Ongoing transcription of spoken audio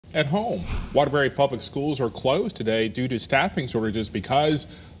at home. Waterbury Public Schools are closed today due to staffing shortages because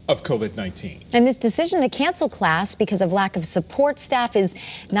of COVID-19. And this decision to cancel class because of lack of support staff is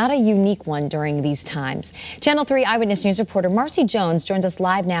not a unique one during these times. Channel 3 Eyewitness News reporter Marcy Jones joins us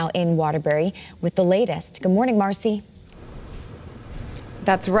live now in Waterbury with the latest. Good morning, Marcy.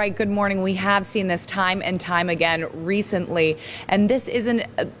 That's right. Good morning. We have seen this time and time again recently, and this isn't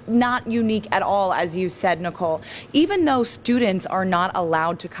not unique at all, as you said, Nicole. Even though students are not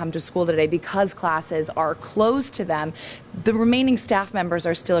allowed to come to school today because classes are closed to them, the remaining staff members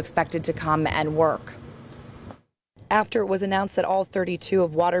are still expected to come and work. After it was announced that all 32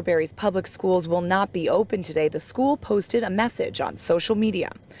 of Waterbury's public schools will not be open today, the school posted a message on social media.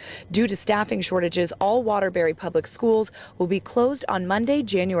 Due to staffing shortages, all Waterbury public schools will be closed on Monday,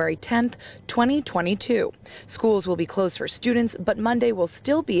 January 10th, 2022. Schools will be closed for students, but Monday will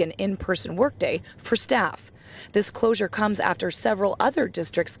still be an in-person workday for staff. This closure comes after several other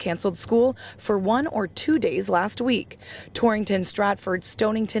districts canceled school for 1 or 2 days last week. Torrington, Stratford,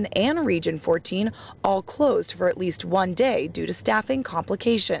 Stonington, and Region 14 all closed for at least 1 day due to staffing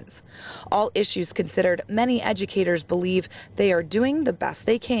complications. All issues considered, many educators believe they are doing the best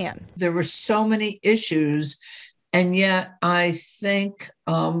they can. There were so many issues, and yet I think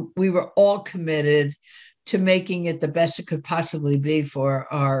we were all committed to making it the best it could possibly be for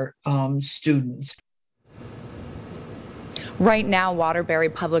our students. Right now, Waterbury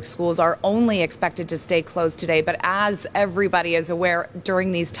Public Schools are only expected to stay closed today, but as everybody is aware,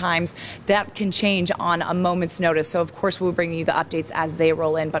 during these times, that can change on a moment's notice. So, of course, we'll bring you the updates as they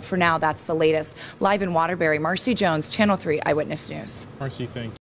roll in. But for now, that's the latest. Live in Waterbury, Marcy Jones, Channel 3 Eyewitness News. Marcy, thank you.